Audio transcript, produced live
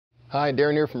Hi,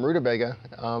 Darren here from Rutabaga.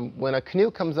 When a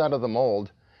canoe comes out of the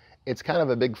mold, it's kind of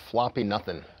a big floppy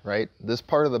nothing, right? This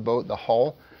part of the boat, the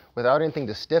hull, without anything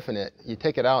to stiffen it, you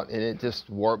take it out and it just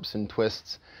warps and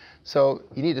twists. So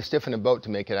you need to stiffen a boat to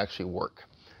make it actually work.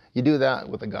 You do that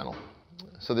with a gunnel.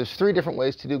 So there's three different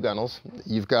ways to do gunnels.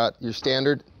 You've got your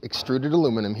standard extruded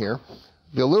aluminum here.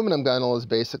 The aluminum gunnel is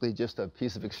basically just a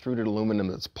piece of extruded aluminum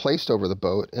that's placed over the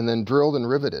boat and then drilled and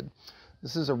riveted.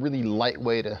 This is a really light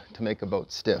way to make a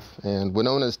boat stiff, and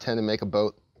Winnonas tend to make a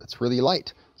boat that's really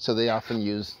light, so they often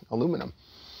use aluminum.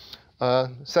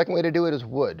 Second way to do it is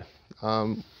wood.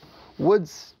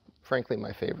 Wood's frankly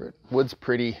my favorite. Wood's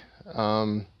pretty.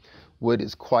 Wood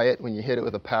is quiet. When you hit it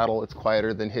with a paddle, it's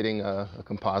quieter than hitting a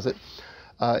composite.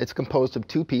 It's composed of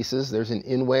two pieces. There's an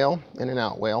in whale and an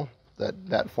out whale.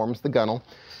 That forms the gunnel,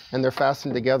 and they're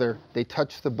fastened together. They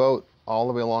touch the boat all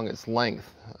the way along its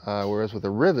length, whereas with a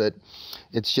rivet,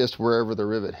 it's just wherever the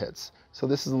rivet hits. So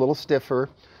this is a little stiffer,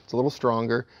 it's a little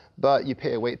stronger, but you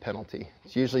pay a weight penalty.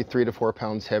 It's usually 3 to 4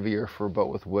 pounds heavier for a boat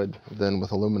with wood than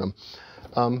with aluminum.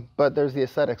 But there's the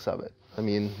aesthetics of it. I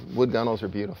mean, wood gunnels are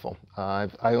beautiful. I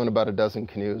own about a dozen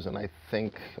canoes, and I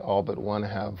think all but one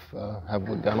have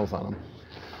wood gunnels on them.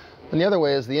 And the other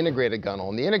way is the integrated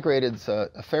gunnel. And the integrated's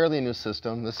a fairly new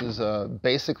system. This is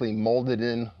basically molded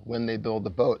in when they build the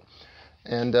boat.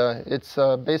 And it's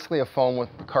basically a foam with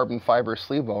carbon fiber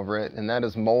sleeve over it, and that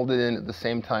is molded in at the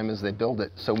same time as they build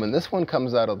it. So when this one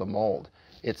comes out of the mold,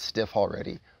 it's stiff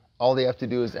already. All they have to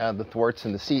do is add the thwarts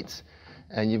and the seats,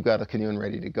 and you've got a canoe and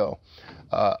ready to go.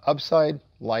 Upside,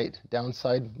 light;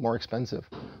 downside, more expensive.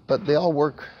 But they all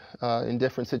work in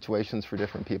different situations for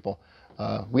different people.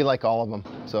 We like all of them,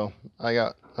 so I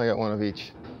got one of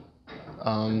each.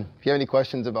 If you have any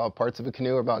questions about parts of a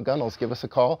canoe or about gunnels, give us a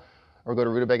call or go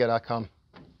to rutabaga.com.